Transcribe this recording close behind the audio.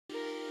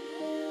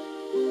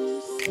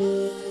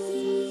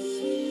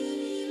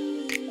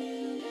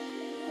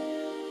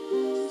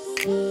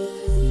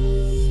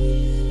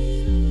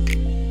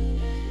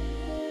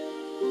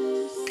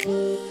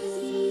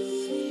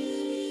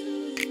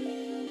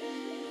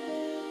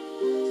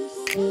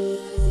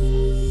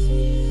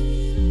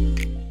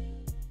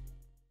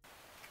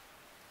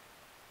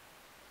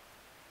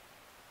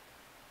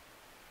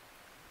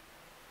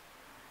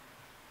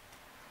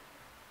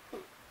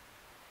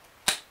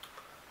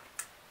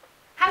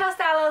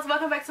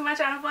Welcome back to my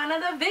channel for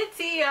another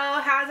video.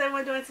 How's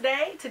everyone doing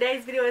today?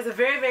 Today's video is a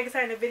very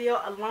exciting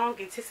video, a long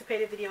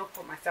anticipated video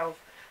for myself.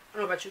 I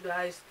don't know about you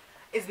guys,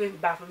 it's been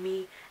about for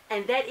me,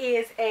 and that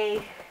is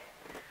a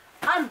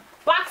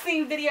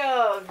unboxing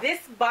video. This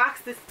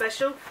box, this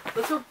special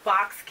little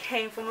box,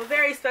 came from a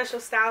very special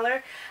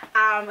styler.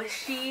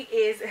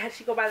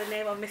 She go by the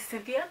name of Miss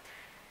Cynthia.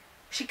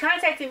 She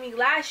contacted me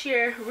last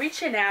year,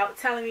 reaching out,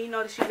 telling me,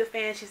 that she's a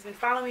fan. She's been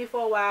following me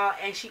for a while,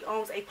 and she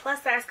owns a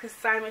plus-size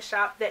consignment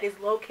shop that is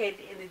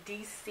located in the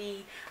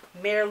D.C.,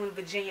 Maryland,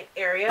 Virginia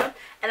area.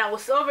 And I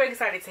was so very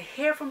excited to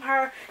hear from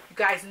her. You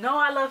guys know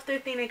I love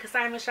thrifting and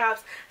consignment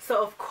shops.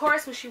 So, of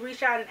course, when she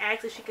reached out and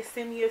asked if she could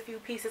send me a few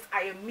pieces,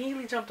 I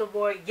immediately jumped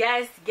aboard.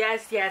 Yes.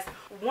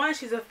 One,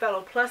 she's a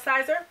fellow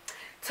plus-sizer.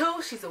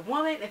 Two, she's a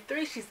woman. And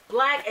three, she's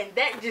black. And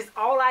that's just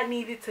all I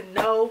needed to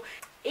know.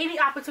 Any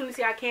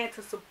opportunity I can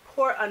to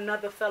support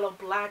another fellow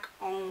black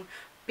owned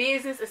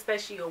business,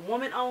 especially a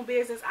woman owned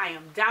business, I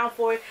am down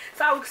for it.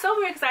 So I was so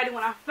very excited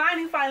when I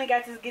finally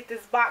got to get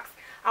this box.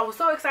 I was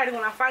so excited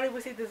when I finally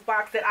received this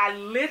box that I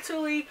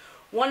literally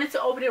wanted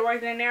to open it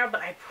right then and there,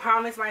 but I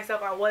promised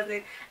myself I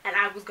wasn't, and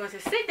I was going to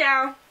sit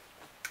down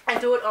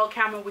and do it on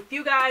camera with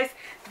you guys.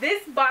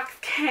 This box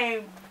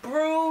came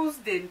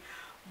bruised and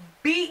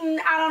beaten.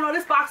 I don't know,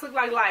 this box looked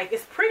like life.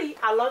 It's pretty.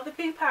 I love the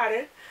pink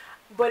pattern,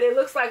 but it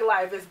looks like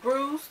life. It's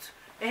bruised.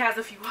 It has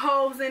a few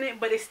holes in it,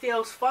 but it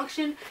still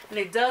functions and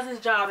it does its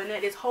job, and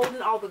it is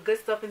holding all the good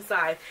stuff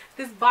inside.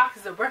 This box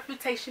is a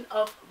reputation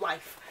of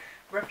life.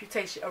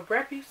 Reputation.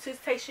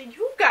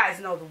 You guys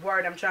know the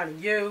word I'm trying to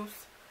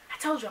use. I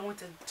told you I went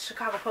to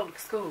Chicago Public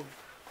School.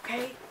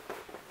 Okay?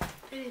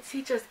 They didn't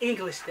teach us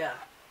English there.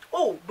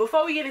 Oh,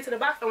 before we get into the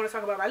box, I want to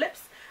talk about my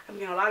lips. I'm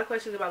getting a lot of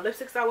questions about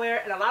lipsticks I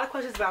wear and a lot of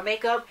questions about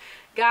makeup.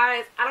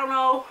 Guys, I don't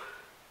know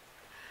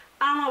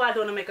about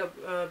doing a makeup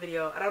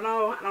video. I don't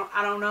know.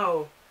 I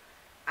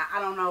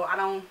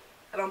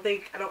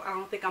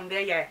don't think I'm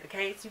there yet.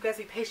 Okay, so you guys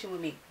be patient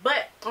with me.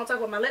 But I'll talk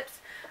about my lips.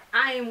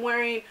 I am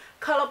wearing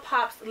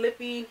ColourPop's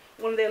lippy,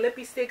 one of their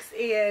lippy sticks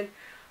in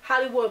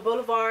Hollywood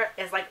Boulevard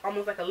as like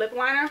almost like a lip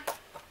liner.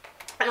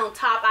 And on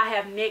top I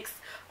have NYX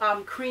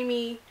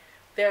creamy.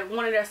 They're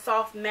one of their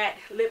soft matte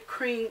lip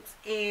creams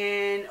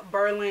in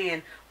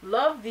Berlin.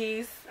 Love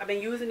these. I've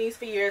been using these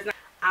for years.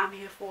 I'm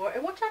here for it.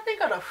 And what y'all think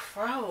of the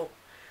fro?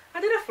 I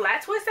did a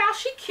flat twist out.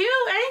 She cute,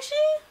 ain't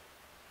she?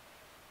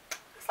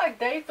 It's like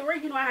day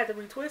 3. You know I had to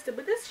retwist it,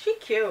 but she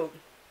cute.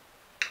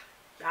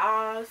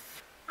 Y'all,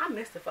 I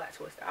missed the flat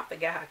twist. I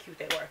forgot how cute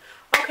they were.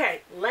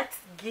 Okay, let's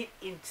get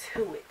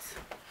into it.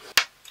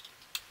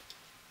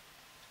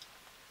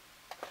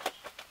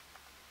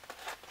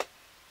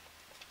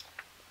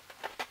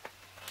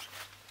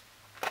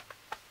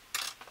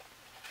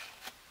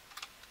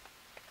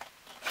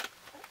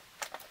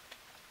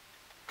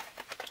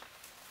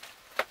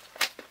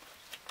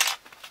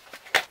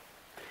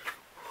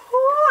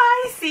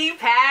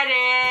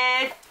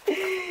 Padded.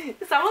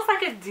 It's almost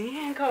like a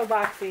Danco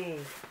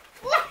boxing.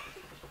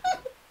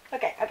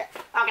 Okay. I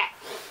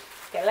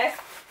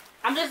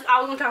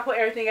was gonna try to put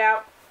everything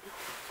out,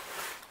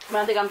 but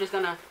I think I'm just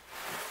gonna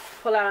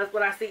pull out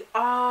what I see.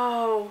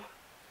 Oh,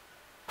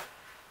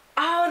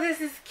 this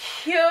is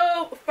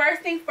cute.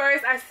 First thing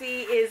first I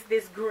see is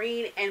this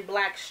green and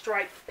black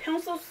striped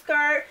pencil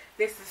skirt.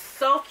 This is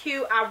so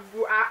cute. I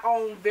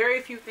own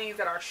very few things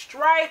that are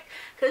striped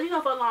because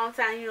for a long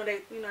time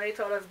they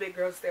told us big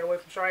girls to stay away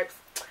from stripes.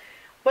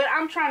 But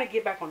I'm trying to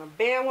get back on the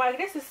bandwagon.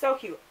 This is so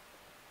cute.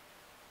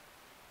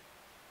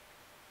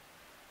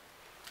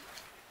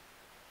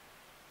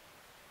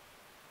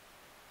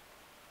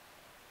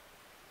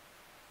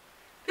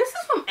 This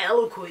is from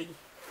Eloquii.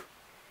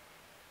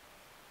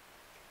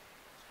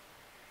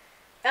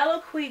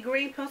 Eloquii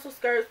green pencil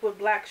skirts with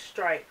black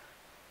stripe.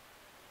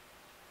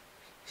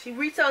 She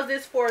retails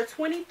this for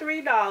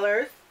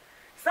 $23.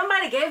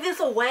 Somebody gave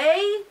this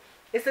away.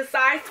 It's a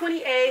size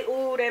 28.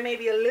 Ooh, that may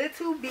be a little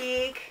too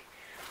big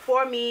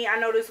for me. I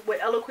know this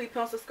with Eloquii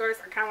pencil skirts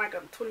are kind of like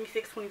a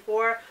 26,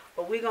 24.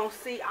 But we're going to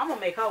see. I'm going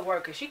to make her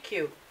work because she's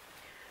cute.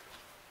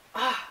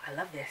 Oh, I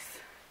love this.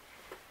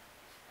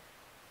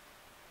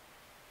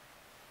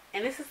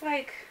 And this is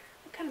like,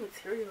 what kind of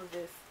material is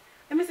this?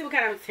 Let me see what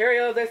kind of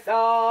material this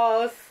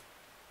is.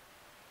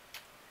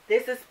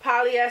 This is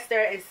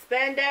polyester and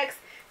spandex.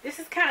 This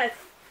is kind of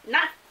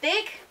not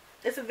thick.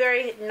 It's a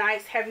very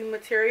nice heavy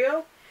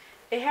material.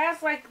 It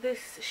has like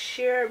this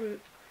sheer,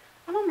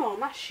 I don't know,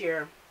 not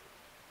sheer.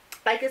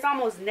 Like it's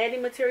almost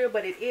netting material,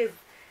 but it is.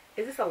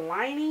 Is this a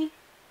lining?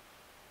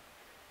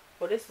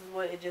 Well, this is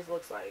what it just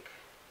looks like.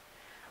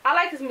 I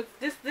like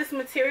this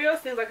material.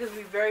 Seems like it's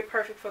be very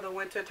perfect for the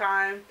winter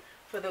time,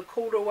 for the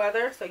cooler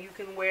weather. So you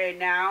can wear it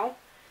now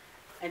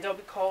and don't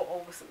be cold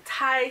over some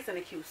tights and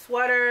a cute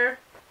sweater.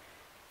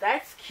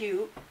 That's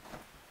cute.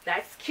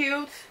 That's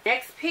cute.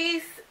 Next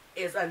piece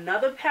is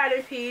another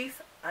pattern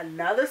piece,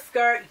 another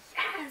skirt.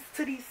 Yes,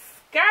 to these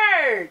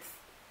skirts.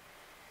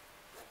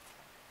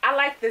 I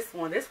like this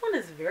one. This one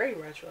is very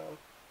retro.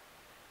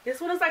 This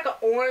one is like an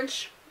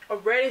orange, a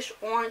reddish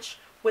orange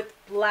with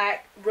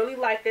black. Really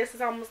like this.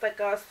 It's almost like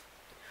a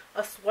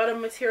sweater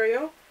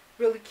material.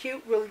 Really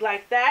cute. Really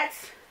like that.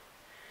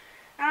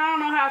 I don't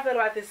know how I feel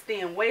about this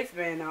thin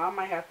waistband now. I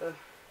might have to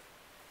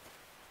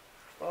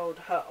fold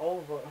her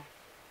over.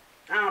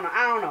 I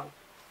don't know.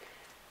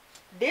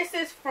 This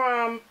is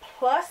from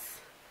Plus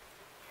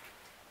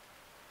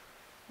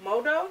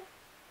Modo.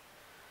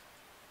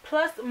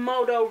 Plus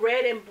Modo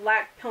red and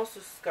black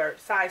pencil skirt.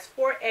 Size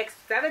 4X,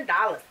 $7.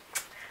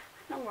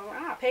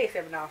 I paid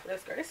 $7 for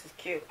this skirt. This is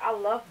cute. I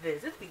love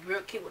this. This would be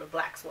real cute with a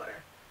black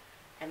sweater.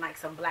 And like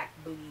some black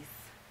booties.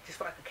 Just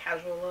for like a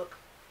casual look.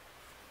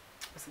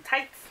 With some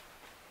tights.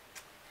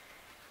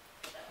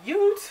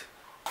 Cute.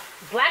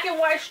 Black and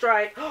white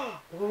stripe.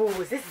 Ooh,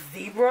 is this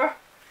zebra?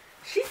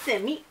 She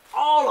sent me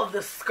all of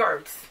the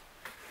skirts.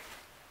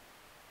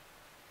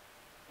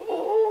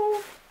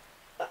 Ooh.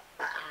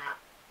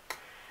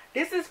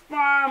 This is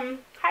from,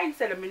 how you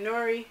said it,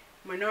 Minori.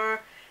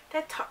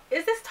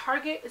 Is this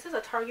Target? Is this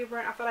a Target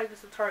brand? I feel like this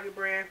is a Target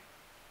brand.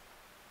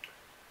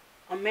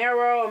 A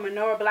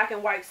Minora black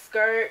and white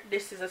skirt.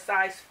 This is a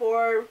size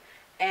 4.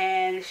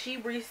 And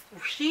she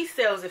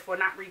sells it for,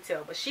 not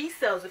retail, but she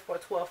sells it for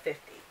 $12.50.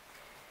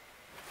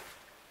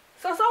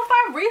 So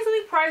far,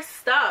 reasonably priced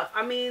stuff.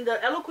 I mean,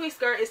 the Eloquent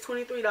skirt is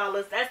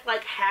 $23. That's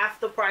like half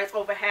the price,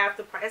 over half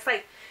the price. It's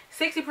like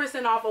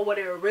 60% off of what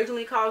it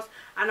originally cost.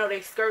 I know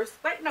they skirts,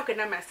 but no, okay,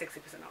 not at 60%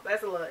 off.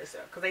 That's a little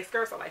extra, because they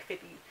skirts are like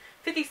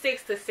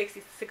 $56 to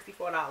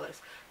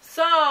 $64.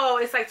 So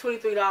it's like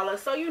 $23.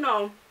 So, you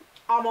know,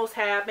 almost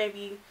half,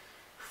 maybe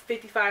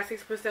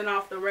 55-60%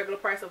 off the regular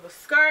price of a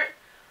skirt.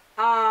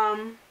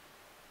 I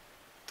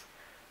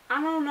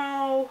don't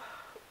know.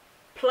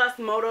 Plus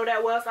Moto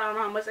that was, I don't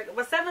know how much,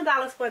 but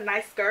 $7 for a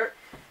nice skirt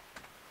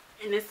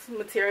in this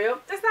material.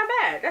 That's not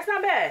bad. That's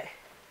not bad.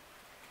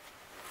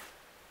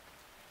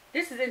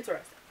 This is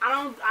interesting.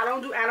 I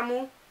don't do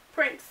animal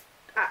prints.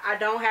 I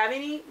don't have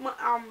any.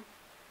 I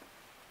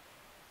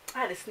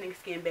had a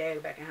snakeskin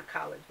bag back in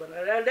college, but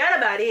that's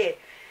about it.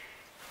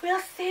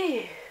 We'll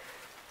see.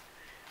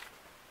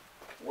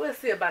 We'll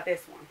see about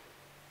this one.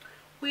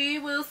 We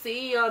will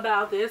see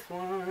about this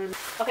one.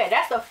 Okay,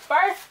 that's the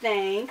first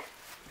thing.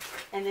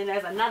 And then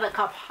there's another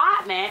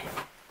compartment.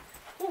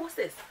 Oh, what's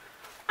this?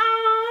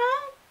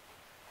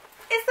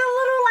 It's a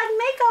little like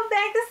makeup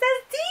bag that says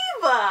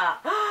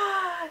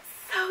Diva.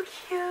 So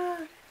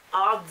cute.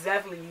 Oh, I'm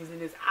definitely using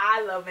this.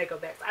 I love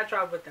makeup bags. I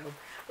travel with them.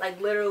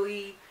 Like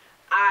literally,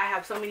 I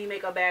have so many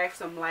makeup bags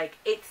from like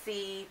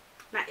Itsy,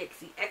 not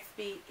Itsy,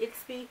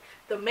 Itsy,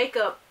 the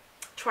makeup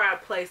trial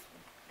place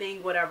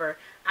thing, whatever.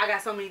 I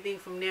got so many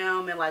things from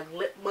them and like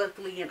Lip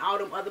Monthly and all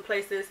them other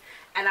places,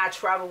 and I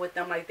travel with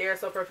them. Like they're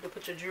so perfect to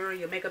put your jewelry,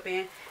 your makeup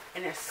in,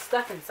 and there's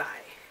stuff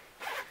inside.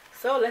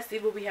 So let's see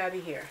what we have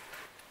in here.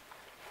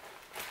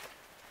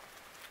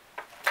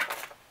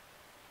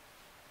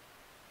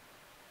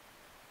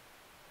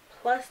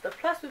 The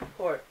Plus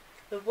Report,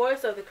 the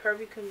voice of the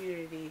curvy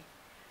community.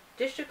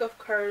 District of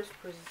Curves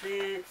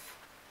presents.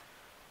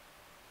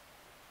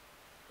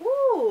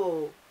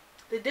 Ooh,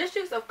 the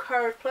Districts of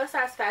Curve plus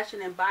size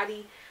fashion and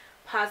body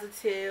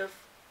positive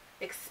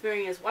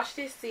experience. Watch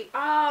this. See,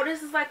 oh,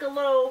 this is like a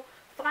little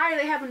flyer.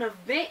 They have an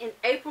event in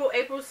April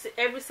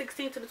every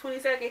 16th to the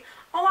 22nd.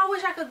 Oh, I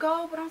wish I could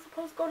go, but I'm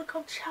supposed to go to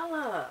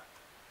Coachella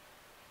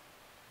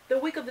the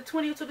week of the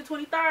 20th to the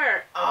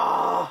 23rd.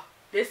 Oh,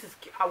 this is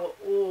cute.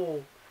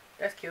 Ooh,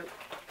 that's cute.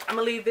 I'm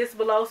gonna leave this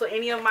below so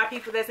any of my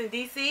people that's in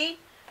DC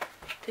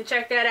can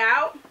check that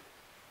out.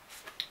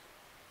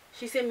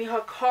 She sent me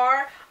her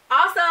card.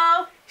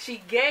 Also,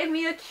 she gave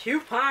me a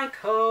coupon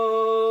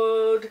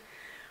code.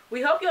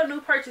 We hope your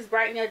new purchase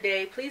brighten your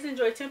day. Please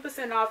enjoy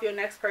 10% off your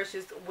next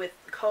purchase with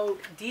code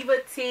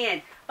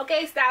DIVA10.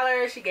 Okay,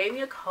 styler, she gave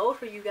me a code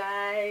for you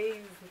guys.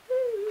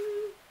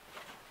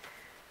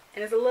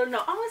 And it's a little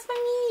note. Oh, it's for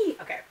me.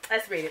 Okay,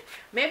 let's read it.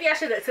 Maybe I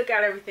should have took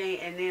out everything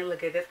and then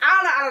look at this.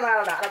 I don't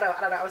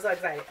know. I'm so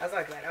excited.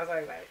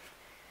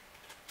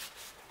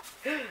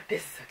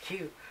 This is so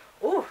cute.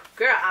 Ooh,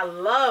 girl, I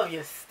love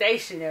your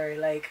stationery.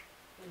 Like,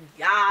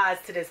 yas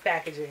to this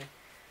packaging.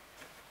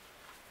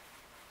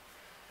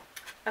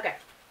 Okay.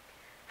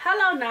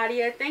 Hello,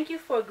 Nadia. Thank you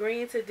for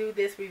agreeing to do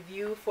this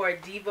review for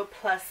Diva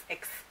Plus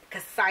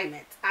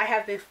Consignment. I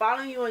have been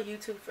following you on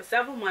YouTube for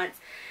several months.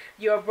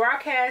 Your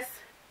broadcast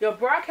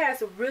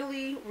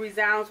really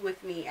resounds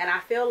with me, and I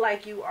feel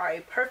like you are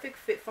a perfect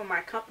fit for my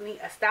company,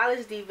 a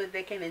stylish diva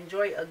that can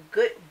enjoy a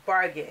good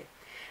bargain.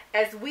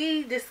 As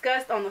we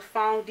discussed on the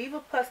phone, Diva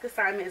Plus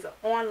Consignment is an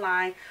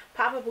online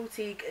pop-up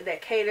boutique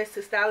that caters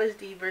to stylish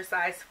divas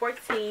size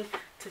 14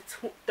 to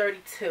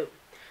 32.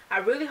 I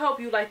really hope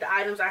you like the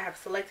items I have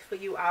selected for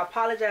you. I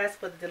apologize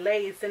for the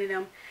delay in sending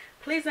them.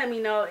 Please let me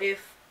know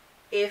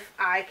if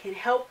I can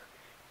help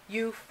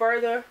you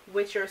further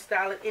with your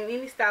style and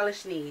any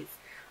stylish needs.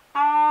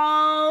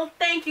 Oh,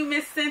 thank you,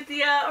 Miss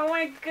Cynthia. Oh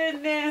my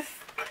goodness.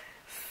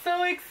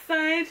 So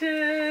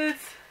excited.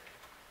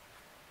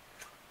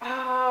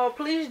 Oh,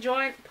 please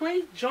join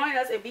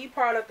us and be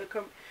part of the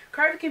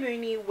curvy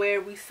community where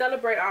we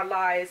celebrate our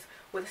lives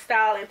with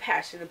style and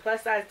passion. The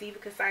Plus Size Diva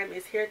Consignment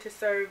is here to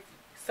serve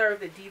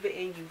the diva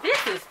in you.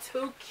 This is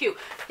too cute.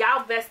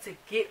 Y'all best to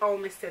get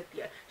on Miss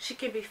Cynthia. She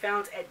can be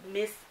found at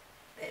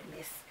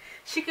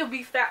She could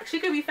be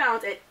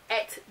found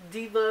at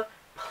Diva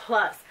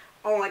Plus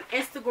on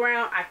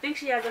Instagram. I think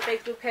she has a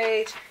Facebook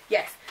page.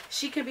 Yes,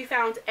 she can be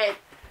found at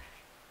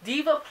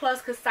Diva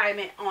Plus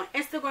Consignment on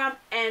Instagram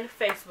and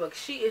Facebook.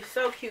 She is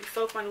so cute,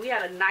 so funny. We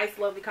had a nice,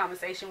 lovely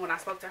conversation when I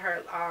spoke to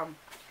her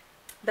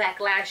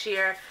back last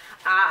year.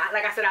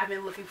 Like I said, I've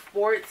been looking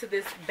forward to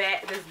this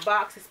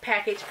box, this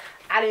package.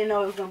 I didn't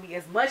know it was going to be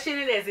as much in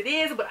it as it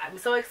is, but I'm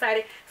so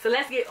excited. So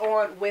let's get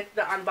on with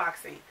the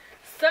unboxing.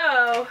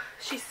 So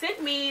she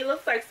sent me,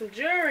 looks like some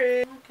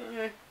jewelry.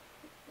 Okay.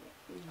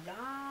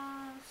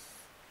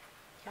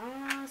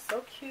 Yes,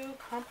 so cute.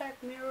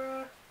 Compact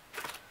mirror.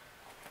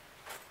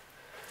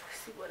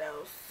 See what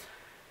else.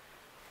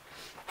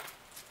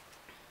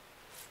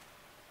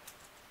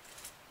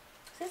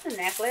 Is this a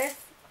necklace?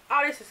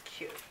 Oh, this is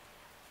cute.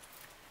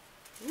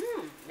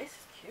 This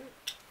is cute.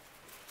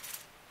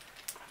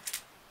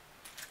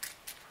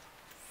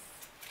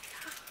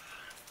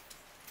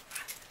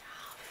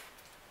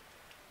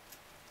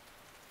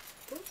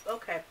 Oops,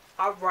 okay.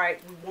 Alright,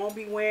 we won't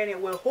be wearing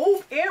it with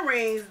hoop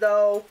earrings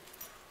though.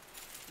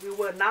 We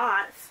will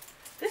not.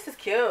 This is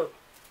cute.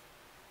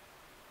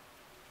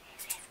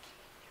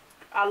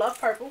 I love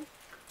purple.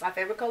 My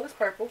favorite color is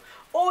purple.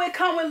 Oh, it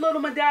comes with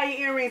little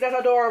medallion earrings. That's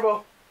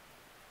adorable.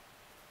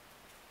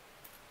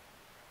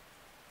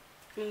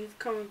 These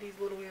come with these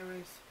little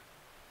earrings.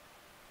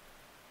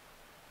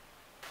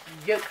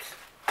 Yokes.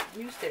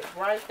 You sit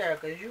right there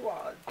because you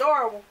are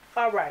adorable.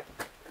 Alright.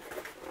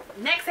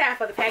 Next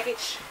half of the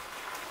package.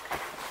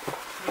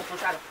 I'm just going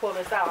to try to pull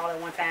this out all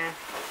at one time.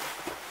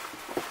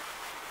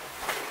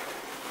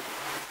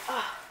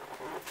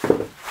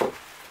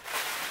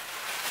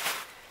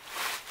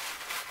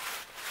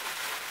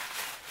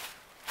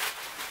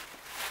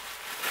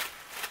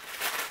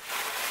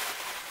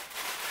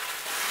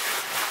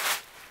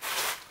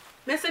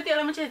 Miss Cynthia,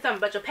 let me tell you something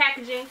about your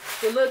packaging,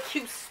 your little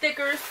cute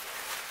stickers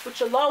with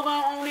your logo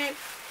on it.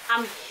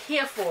 I'm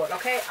here for it,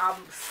 okay? I'm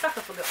a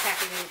sucker for good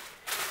packaging.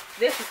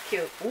 This is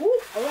cute. Ooh,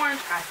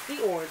 orange. I see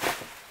orange.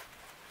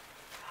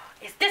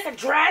 Is this a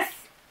dress?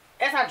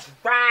 It's a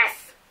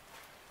dress.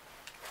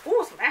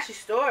 Ooh, some Ashley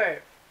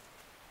Stewart.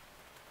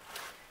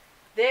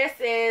 This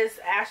is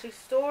Ashley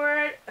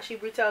Stewart. She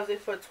retails it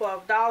for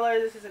 $12.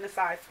 This is in a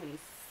size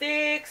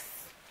 26.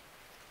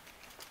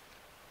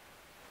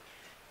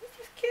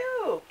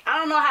 Cute. I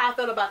don't know how I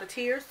feel about the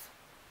tears,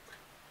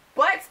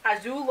 but I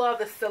do love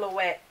the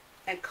silhouette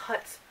and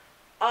cut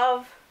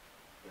of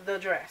the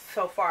dress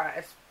so far.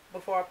 As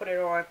before I put it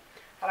on,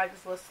 I like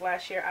this little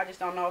slash here. I just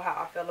don't know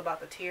how I feel about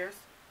the tears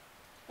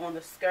on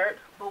the skirt,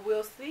 but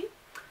we'll see.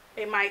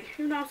 It might,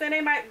 you know what I'm saying, they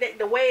might,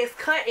 the way it's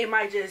cut, it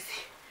might just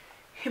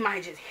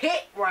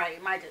hit right.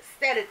 It might just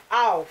set it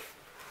off.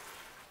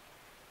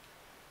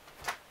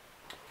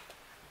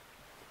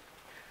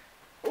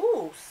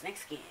 Ooh,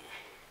 snakeskin.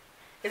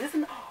 Is this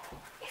another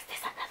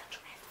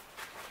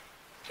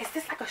dress? Is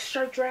this like a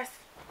shirt dress?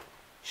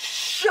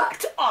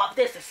 Shut up!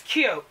 This is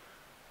cute.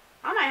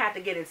 I might have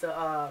to get into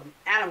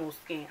animal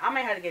skin. I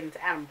might have to get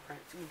into animal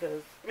prints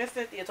because Miss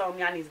Cynthia told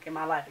me I need to get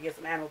my life to get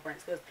some animal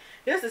prints because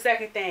this is the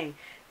second thing.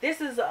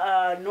 This is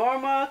a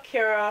Norma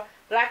Kara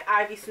Black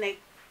Ivy snake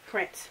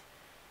print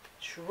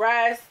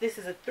dress. This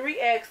is a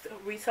 3X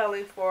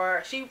retailing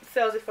for, she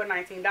sells it for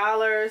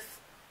 $19.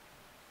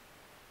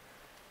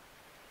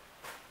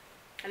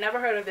 I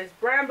never heard of this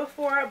brand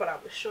before, but I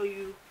will show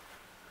you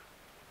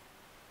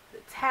the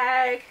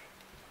tag.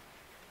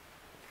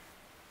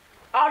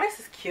 Oh, this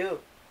is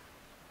cute.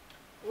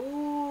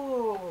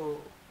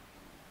 Ooh.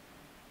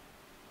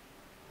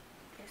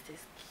 This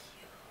is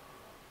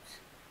cute.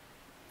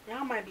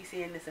 Y'all might be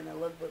seeing this in a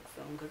lookbook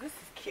soon because this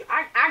is cute.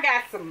 I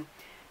got some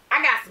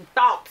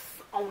thoughts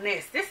on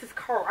this. This is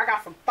cool. I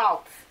got some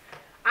thoughts.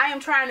 I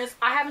am trying this.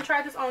 I haven't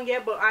tried this on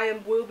yet, but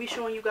will be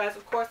showing you guys,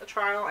 of course, a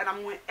trial, and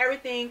I'm doing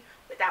everything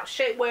without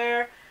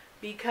shapewear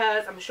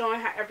because I'm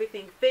showing how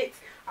everything fits.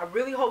 I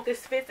really hope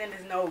this fits and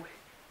there's no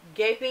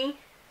gaping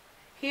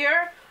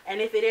here,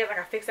 and if it is, I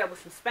can fix that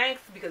with some Spanx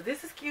because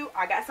this is cute.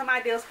 I got some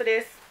ideas for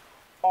this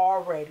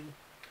already.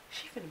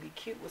 She's gonna be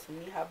cute with some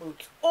knee-high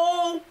boots.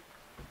 Oh,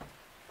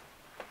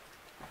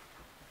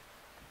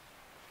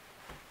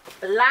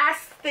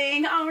 last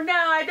thing. Oh no,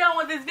 I don't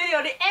want this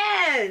video to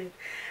end.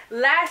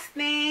 Last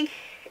thing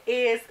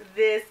is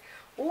this.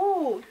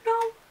 Ooh,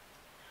 no,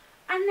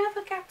 I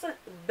never got to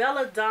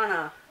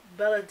Belladonna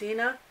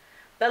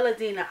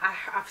Belladina.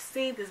 I've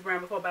seen this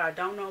brand before, but I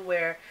don't know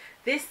where.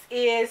 This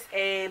is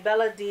a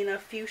Belladina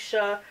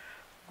fuchsia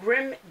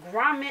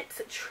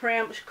grommet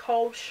trim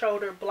cold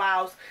shoulder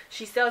blouse.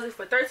 She sells it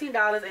for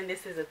 $13, and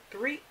this is a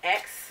 3X.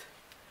 That's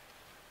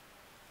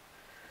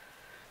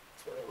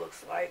what it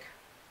looks like.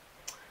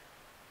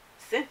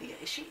 Cynthia,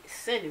 she is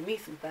sending me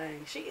some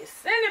things. She is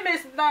sending me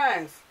some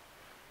things.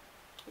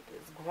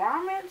 This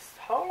grommets,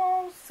 hold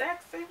on,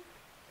 sexy.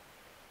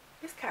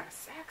 It's kind of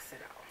sexy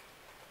though.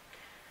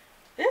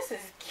 This is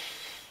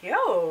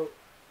cute.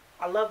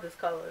 I love this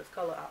color. This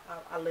color,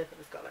 I live for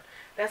this color.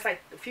 That's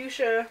like the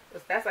fuchsia.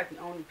 That's like the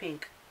only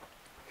pink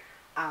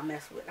I'll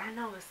mess with. I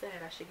know it's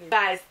sad. I should get.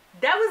 Guys,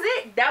 that was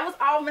it. That was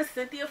all Miss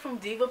Cynthia from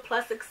Diva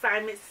Plus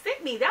Consignment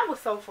sent me. That was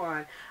so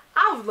fun.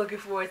 I was looking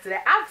forward to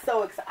that. I'm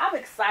so excited. I'm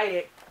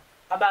excited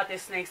about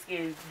this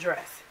snakeskin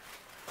dress.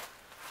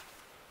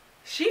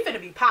 She finna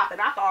be popping.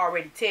 I can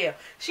already tell.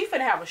 She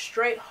finna have a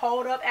straight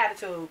hold up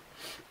attitude.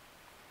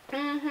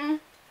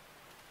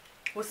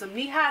 With some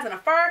knee highs and a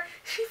fur,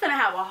 she finna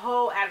have a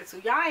whole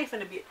attitude. Y'all ain't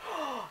finna be,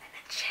 oh, and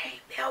a chain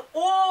belt.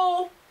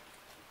 Oh,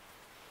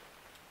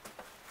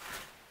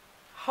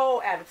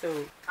 whole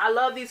attitude. I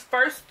love these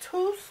first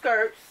two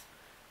skirts.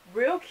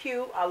 Real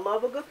cute. I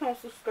love a good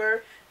pencil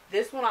skirt.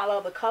 This one, I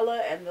love the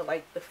color and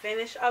the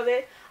finish of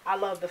it. I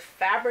love the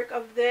fabric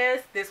of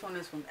this. This one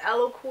is from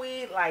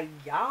Eloquii. Like,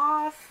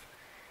 yas.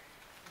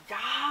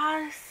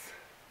 Yas.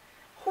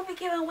 Who be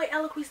giving away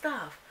Eloquii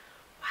stuff?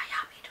 Why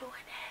y'all be doing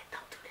that?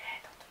 Don't do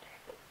that. Don't do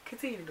that.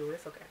 Continue to do it.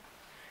 It's okay.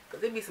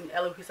 Because there be some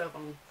Eloquii stuff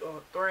on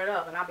Thread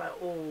Up. And I'm like,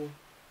 oh.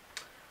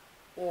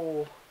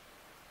 Oh.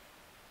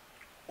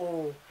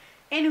 Oh.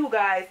 Anywho,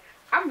 guys.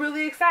 I'm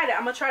really excited.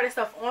 I'm going to try this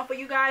stuff on for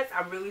you guys.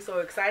 I'm really so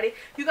excited.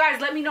 You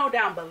guys, let me know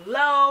down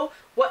below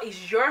what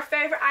is your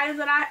favorite items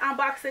that I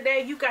unboxed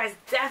today. You guys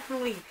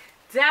definitely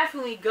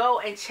go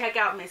and check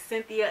out Miss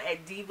Cynthia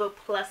at Diva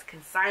Plus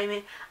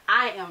Consignment.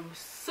 I am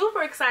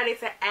super excited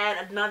to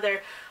add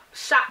another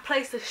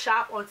place to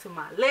shop onto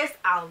my list.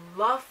 I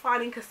love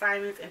finding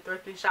consignments and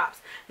thrifting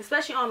shops,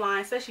 especially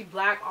online, especially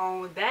black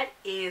owned. That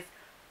is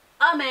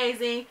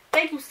amazing.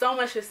 Thank you so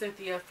much for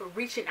Cynthia for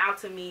reaching out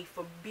to me,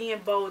 for being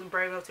bold and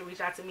brave enough to reach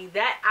out to me.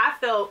 That I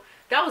felt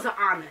that was an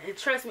honor, and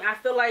trust me, I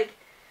feel like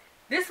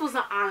this was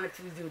an honor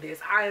to do this.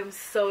 I am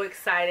so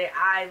excited.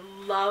 I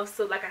love,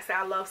 like I said,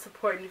 I love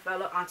supporting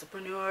fellow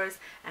entrepreneurs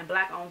and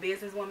black owned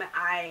businesswomen.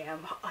 I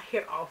am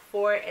here all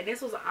for it, and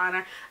this was an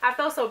honor. I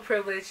felt so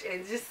privileged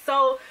and just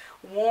so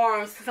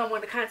warm to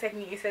someone to contact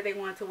me and said they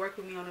wanted to work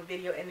with me on a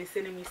video and then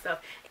sending me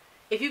stuff.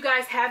 If you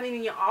guys have any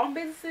in your own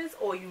businesses,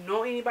 or you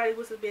know anybody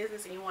with a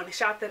business and you want to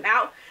shout them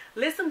out,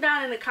 list them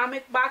down in the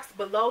comment box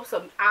below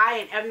so I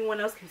and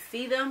everyone else can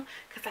see them,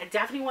 because I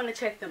definitely want to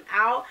check them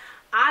out.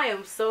 I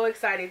am so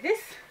excited.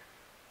 This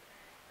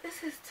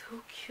is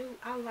too cute.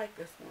 I like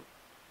this one.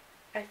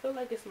 I feel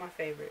like it's my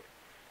favorite.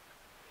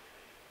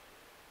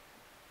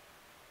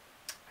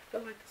 I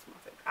feel like it's my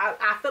favorite.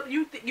 I feel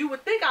you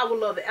would think I would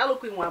love the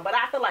Eloquii one, but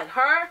I feel like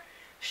her,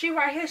 she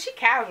right here, she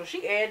casual.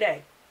 She every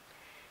day.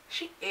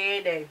 She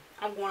every day.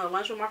 I'm going to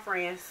lunch with my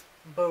friends.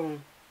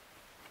 Boom.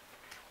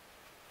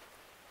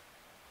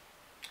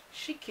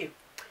 She cute.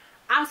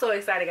 I'm so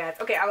excited, guys.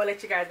 Okay, I will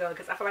let you guys go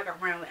because I feel like I'm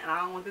rambling and I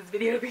don't want this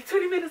video to be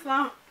 20 minutes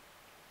long.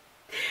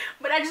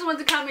 But I just wanted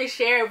to come and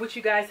share with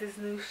you guys this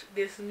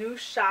new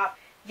shop.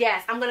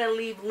 Yes, I'm going to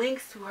leave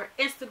links to her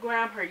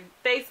Instagram, her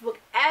Facebook,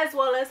 as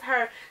well as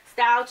her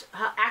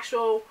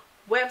actual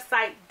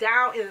website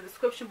down in the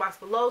description box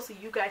below, so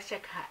you guys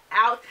check her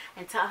out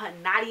and tell her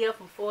Nadia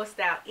from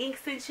FullStyle Inc.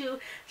 sent you.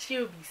 She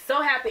will be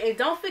so happy. And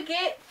don't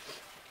forget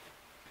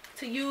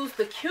to use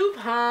the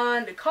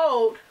coupon, the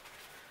code,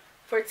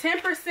 for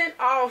 10%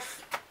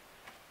 off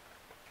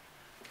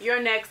your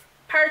next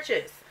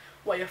purchase.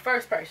 Well, your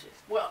first purchase.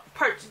 Well,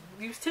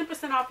 use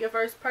 10% off your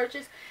first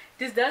purchase.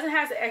 This doesn't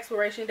have an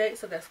expiration date,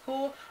 so that's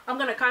cool. I'm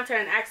going to contact her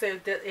and ask her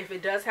if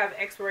it does have an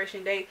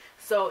expiration date.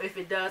 So if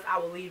it does, I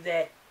will leave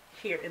that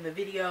here in the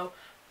video.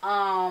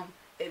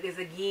 It is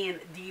again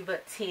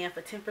Diva 10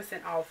 for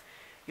 10% off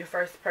your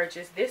first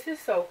purchase. This is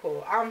so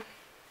cool.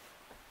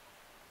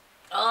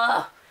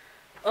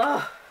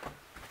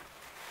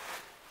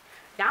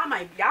 Y'all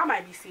might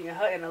be seeing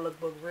her in a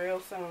lookbook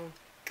real soon.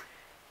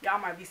 Y'all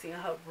might be seeing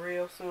her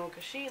real soon,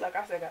 because she, like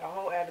I said, got a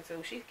whole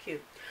attitude. She's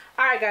cute.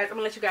 Alright, guys, I'm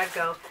gonna let you guys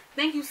go.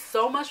 Thank you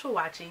so much for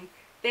watching.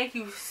 Thank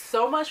you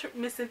so much,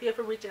 Miss Cynthia,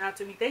 for reaching out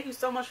to me. Thank you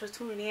so much for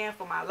tuning in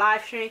for my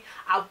live stream.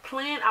 I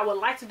would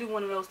like to do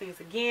one of those things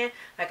again.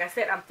 Like I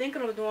said, I'm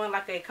thinking of doing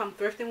like a come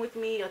thrifting with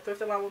me or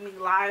thrift along with me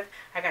live.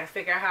 I got to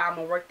figure out how I'm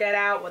going to work that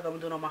out, whether I'm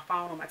doing it on my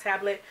phone or my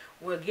tablet.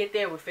 We'll get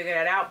there. We'll figure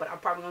that out, but I'm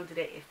probably going to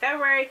do that in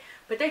February.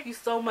 But thank you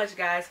so much,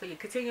 guys, for your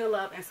continued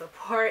love and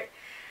support.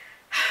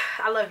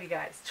 I love you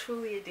guys.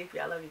 Truly and deeply,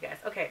 I love you guys.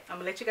 Okay, I'm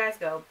going to let you guys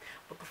go.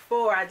 But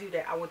before I do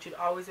that, I want you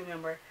to always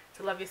remember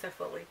to love yourself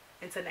fully.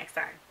 Until next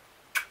time.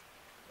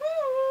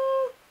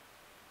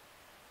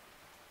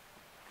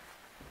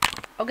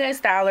 Okay,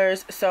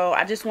 stylers, so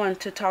I just wanted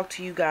to talk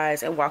to you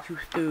guys and walk you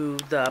through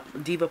the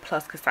Diva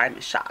Plus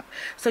Consignment shop.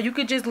 So you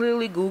could just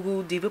literally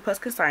Google Diva Plus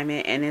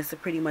Consignment, and it's a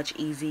pretty much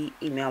easy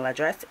email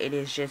address. It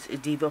is just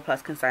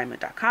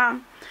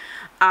divaplusconsignment.com.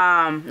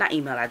 Not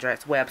email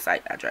address,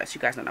 website address.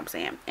 You guys know what I'm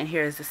saying. And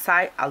here's the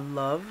site. I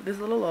love this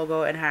little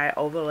logo and how it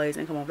overlays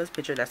and come over this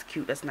picture. That's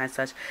cute. That's a nice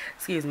touch.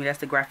 Excuse me. That's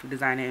the graphic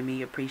designer in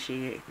me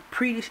appreciating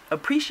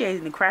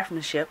the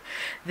craftsmanship.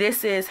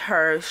 This is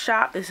her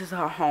shop. This is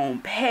her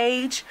home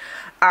page.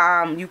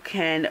 You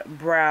can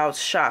browse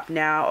shop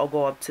now or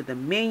go up to the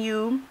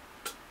menu.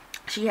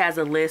 She has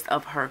a list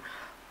of her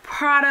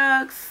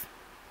products.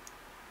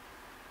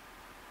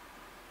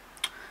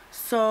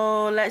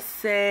 So let's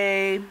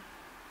say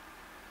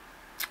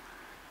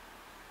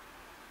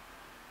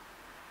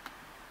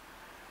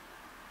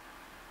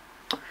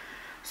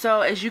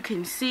as you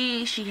can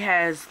see, she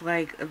has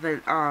like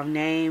the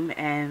name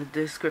and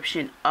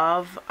description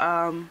of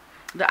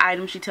the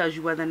item. She tells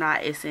you whether or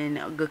not it's in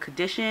good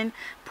condition,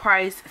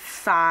 price,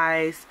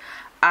 size,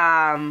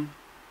 and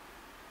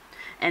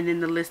then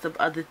the list of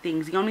other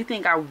things. The only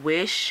thing I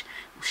wish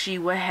she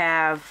would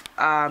have,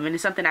 and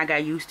it's something I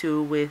got used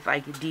to with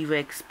like Diva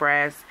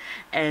Express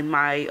and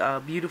my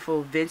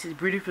beautiful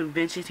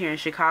vintage here in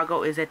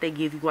Chicago, is that they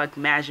give you like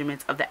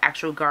measurements of the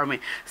actual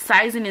garment.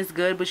 Sizing is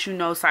good, but you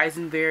know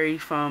sizing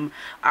varies from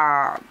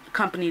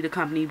company to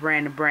company,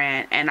 brand to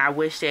brand, and I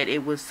wish that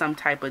it was some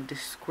type of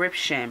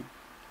description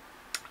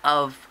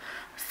of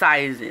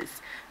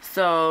sizes.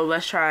 So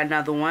let's try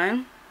another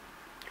one.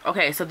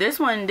 Okay, so this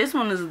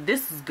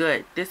is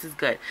good. This is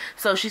good.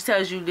 So she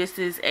tells you this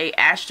is a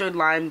Astra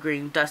lime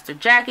green duster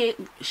jacket.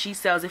 She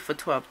sells it for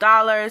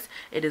 $12.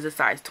 It is a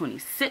size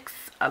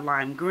 26, a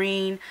lime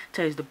green.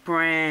 Tells you the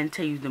brand,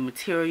 tells you the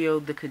material,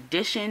 the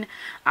condition,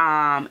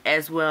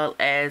 as well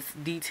as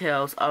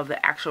details of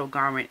the actual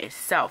garment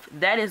itself.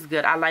 That is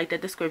good. I like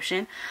that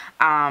description.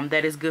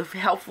 That is good,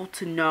 helpful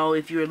to know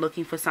if you're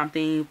looking for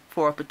something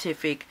for a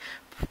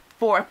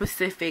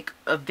specific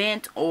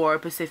event or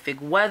specific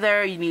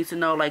weather. You need to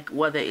know like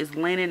whether it's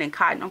linen and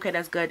cotton. Okay,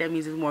 that's good. That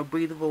means it's more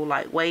breathable,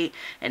 lightweight,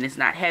 and it's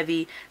not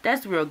heavy.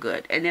 That's real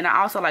good. And then I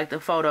also like the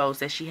photos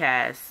that she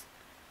has.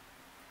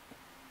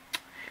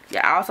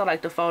 Yeah, I also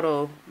like the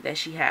photo that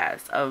she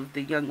has of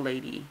the young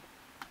lady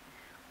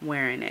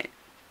wearing it.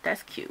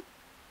 That's cute.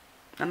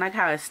 I like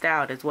how it's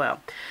styled as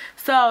well.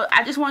 So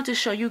I just wanted to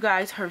show you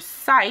guys her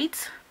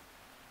site.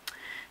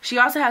 She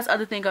also has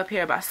other things up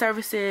here about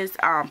services,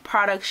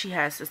 products. She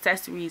has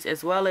accessories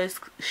as well as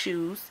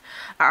shoes.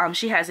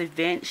 She has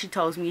events. She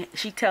tells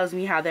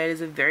me how that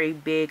is a very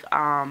big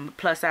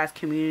plus size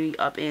community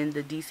up in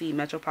the DC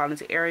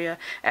metropolitan area,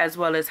 as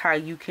well as how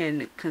you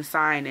can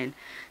consign and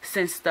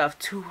send stuff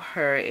to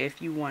her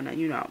if you want to,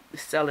 you know,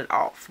 sell it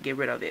off, get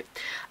rid of it.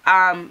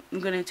 I'm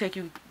gonna take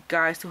you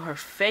guys to her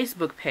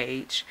Facebook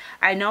page.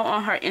 I know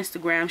on her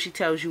Instagram she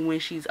tells you when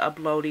she's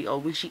uploading or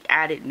when she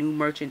added new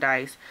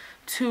merchandise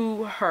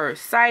to her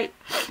site,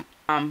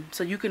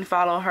 so you can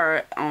follow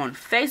her on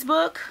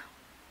Facebook.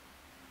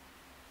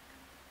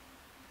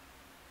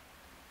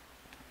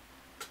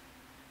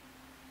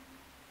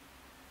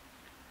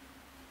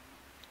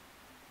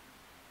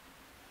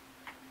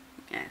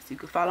 Yes, you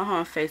can follow her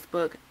on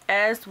Facebook,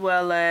 as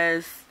well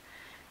as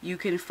you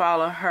can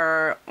follow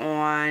her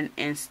on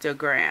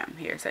Instagram.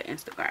 Here's her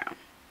Instagram.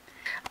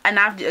 And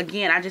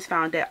I just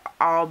found that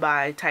all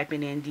by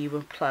typing in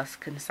Diva Plus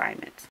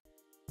Consignment.